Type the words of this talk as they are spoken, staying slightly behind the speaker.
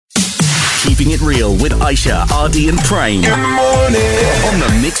Keeping It Real with Aisha, Ardy and Prane. Good morning. On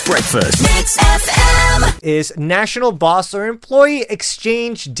the Mixed Breakfast. Mix FM. Is National Boss or Employee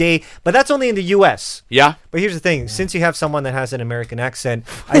Exchange Day, but that's only in the US. Yeah. But here's the thing, since you have someone that has an American accent,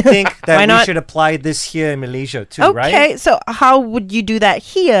 I think that Why we not? should apply this here in Malaysia too, right? Okay, so how would you do that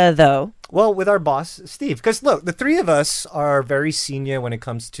here, though? Well, with our boss, Steve. Because look, the three of us are very senior when it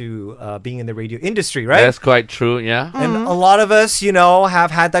comes to being in the radio industry, right? That's quite true, yeah. And a lot of us,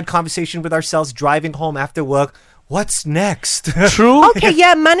 have had that conversation with ourselves driving home after work. What's next? True. Okay,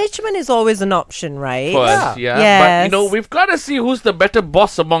 yeah, management is always an option, right? For us, yeah. Yes. But, we've got to see who's the better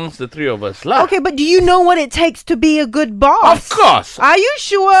boss amongst the three of us. Lah. Okay, but do you know what it takes to be a good boss? Of course. Are you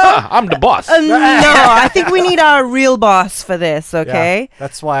sure? I'm the boss. No, I think we need our real boss for this, okay? Yeah,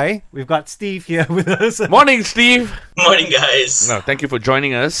 that's why we've got Steve here with us. Morning, Steve. Morning, guys. No, thank you for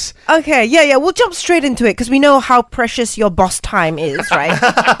joining us. Okay, yeah, we'll jump straight into it because we know how precious your boss time is, right?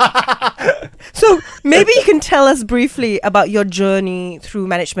 So maybe you can tell us briefly about your journey through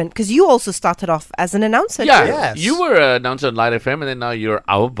management because you also started off as an announcer. Yeah, too. Yes. you were an announcer on Light FM and then now you're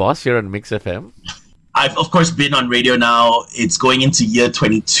our boss here on Mix FM. I've, of course, been on radio now. It's going into year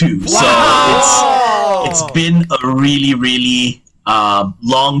 22. So it's been a really, really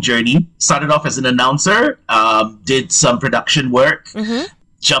long journey. Started off as an announcer, did some production work,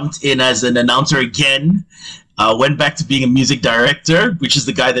 jumped in as an announcer again, went back to being a music director, which is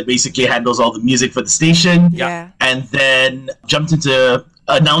the guy that basically handles all the music for the station. Yeah. And then jumped into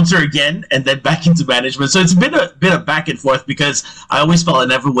announcer again and then back into management. So it's been a bit of back and forth because I always felt I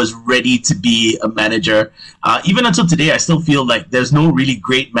never was ready to be a manager. Even until today, I still feel like there's no really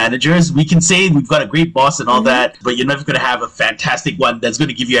great managers. We can say we've got a great boss and all that, but you're never going to have a fantastic one that's going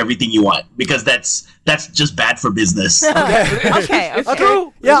to give you everything you want because that's just bad for business. Okay. It's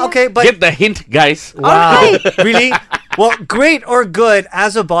true. Yeah, okay, but Get the hint, guys. wow, really? Well, great or good,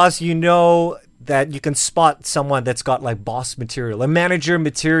 as a boss, you know that you can spot someone that's got like boss material, a manager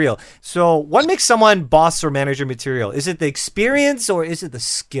material. So what makes someone boss or manager material? Is it the experience or is it the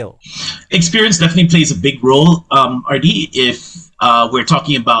skill? Experience definitely plays a big role. RD, if we're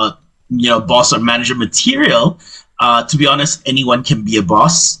talking about boss or manager material, to be honest, anyone can be a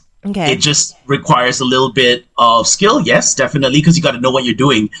boss. Okay. It just requires a little bit of skill, yes, definitely, because you got to know what you're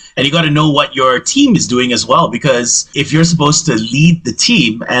doing and you got to know what your team is doing as well. Because if you're supposed to lead the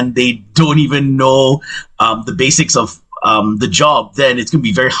team and they don't even know the basics of the job, then it's going to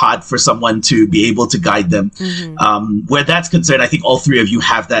be very hard for someone to be able to guide them. Where that's concerned, I think all three of you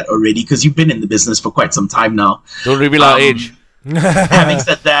have that already because you've been in the business for quite some time now. Don't reveal our age. Having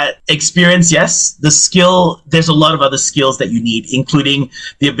said that, experience, yes. The skill, there's a lot of other skills that you need, including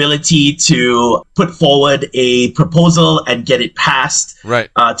the ability to put forward a proposal and get it passed. Right.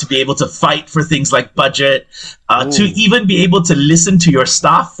 To be able to fight for things like budget, to even be able to listen to your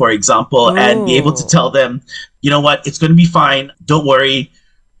staff, for example, and be able to tell them, you know what, it's going to be fine. Don't worry.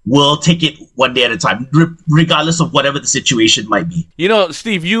 We'll take it one day at a time, regardless of whatever the situation might be.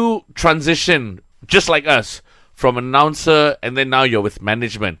 Steve, you transitioned just like us from announcer and then now you're with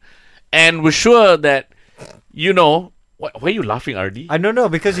management. And we're sure that, why are you laughing, RD? I don't know,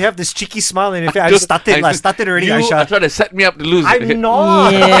 because you have this cheeky smile in your face. I started already, You Aisha. are trying to set me up to lose. I'm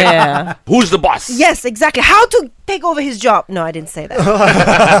not. Yeah. Who's the boss? Yes, exactly. How to take over his job. No, I didn't say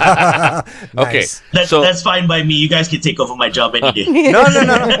that. Okay. Nice. That's fine by me. You guys can take over my job any day. No.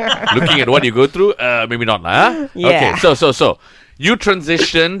 Looking at what you go through, maybe not, huh? Yeah. Okay, so you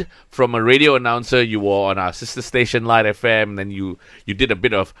transitioned from a radio announcer. You were on our sister station, Light FM. Then you did a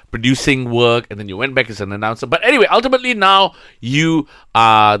bit of producing work, and then you went back as an announcer. But anyway, ultimately now you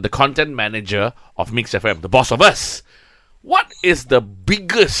are the content manager of Mix FM, the boss of us. What is the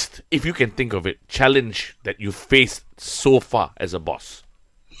biggest, if you can think of it, challenge that you faced so far as a boss?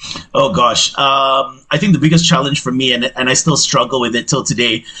 Oh gosh, I think the biggest challenge for me, and I still struggle with it till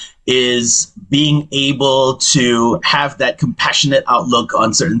today, is being able to have that compassionate outlook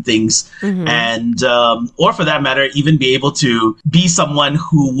on certain things, and or for that matter, even be able to be someone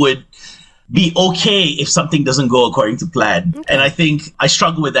who would be okay if something doesn't go according to plan. Okay. And I think I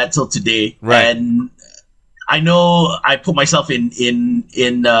struggle with that till today. Right. And I know I put myself in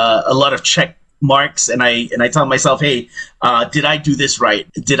a lot of check marks, and I tell myself, hey, did I do this right?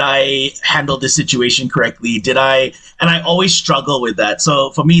 Did I handle this situation correctly? And I always struggle with that. So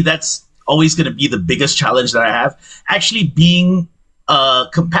for me, that's always going to be the biggest challenge that I have. Actually being a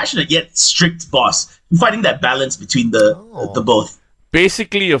compassionate yet strict boss, finding that balance between the both.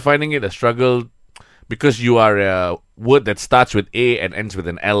 Basically, you're finding it a struggle because you are a word that starts with A and ends with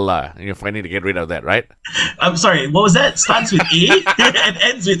an L, and you're finding to get rid of that, right? I'm sorry, what was that? Starts with A and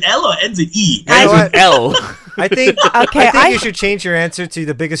ends with L or ends with E? Ends with L. I think Okay, I think you should change your answer to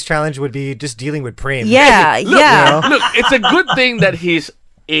the biggest challenge would be just dealing with Prem. Yeah, yeah. Look, it's a good thing that he's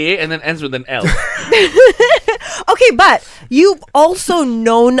A and then ends with an L. Okay, but you've also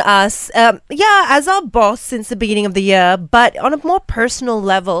known us, as our boss since the beginning of the year, but on a more personal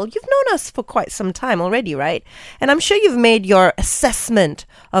level, you've known us for quite some time already, right? And I'm sure you've made your assessment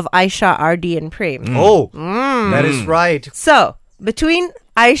of Aisha, RD, and Prem. Oh, that is right. So, between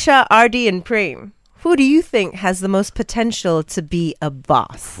Aisha, RD, and Prem, who do you think has the most potential to be a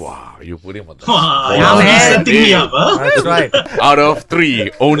boss? Wow, you put him on the Wow, spot. you're man. setting me up, huh? That's right. Out of 3,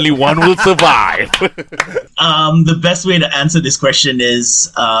 only one will survive. The best way to answer this question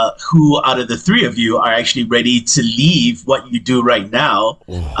is who out of the 3 of you are actually ready to leave what you do right now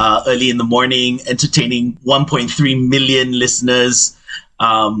early in the morning, entertaining 1.3 million listeners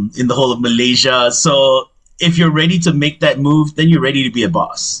in the whole of Malaysia. So if you're ready to make that move, then you're ready to be a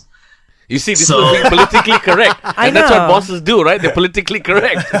boss. You see, this So- was being politically correct. I And that's what know. bosses do, right? They're politically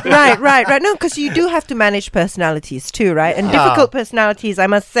correct. Right. No, because you do have to manage personalities too, right? And difficult personalities, I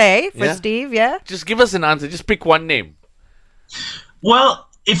must say, for Yeah. Steve, yeah? Just give us an answer. Just pick one name. Well,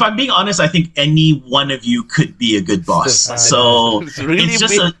 if I'm being honest, I think any one of you could be a good boss. So It's really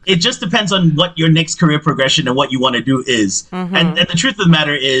it just depends on what your next career progression and what you want to do is. And the truth of the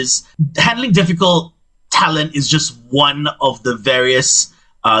matter is, handling difficult talent is just one of the various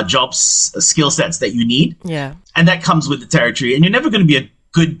skill sets that you need. Yeah. And that comes with the territory. And you're never going to be a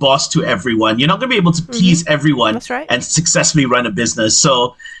good boss to everyone. You're not going to be able to please everyone That's right. and successfully run a business.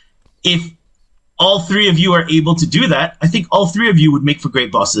 So if all 3 of you are able to do that, I think all 3 of you would make for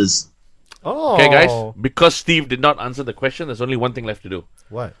great bosses. Oh. Okay, guys, because Steve did not answer the question, there's only one thing left to do.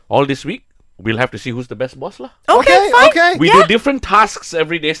 What? All this week, we'll have to see who's the best boss. Lah. Okay, fine. Okay. We do different tasks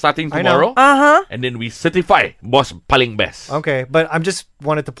every day starting I know. tomorrow. Uh-huh. And then we certify boss paling best. Okay, but I'm just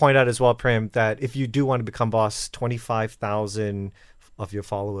wanted to point out as well, Prem, that if you do want to become boss, 25,000 of your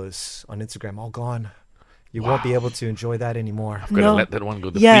followers on Instagram all gone. You won't be able to enjoy that anymore. I'm gonna No. let that one go.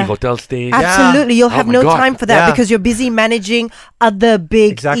 The Yeah. free hotel stays. Absolutely. You'll Oh have my no God. time for that Yeah. because you're busy managing other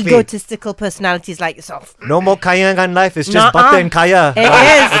big Exactly. egotistical personalities like yourself. No more kayangan life. It's just Nuh-uh. butter and kaya. It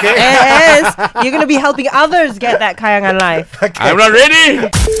is. It is. You're going to be helping others get that kayangan life. I'm not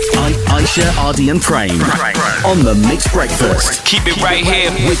ready. Aisha, RD, and Prem on the Mixed Breakfast Keep it right here.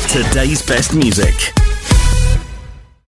 with today's best music.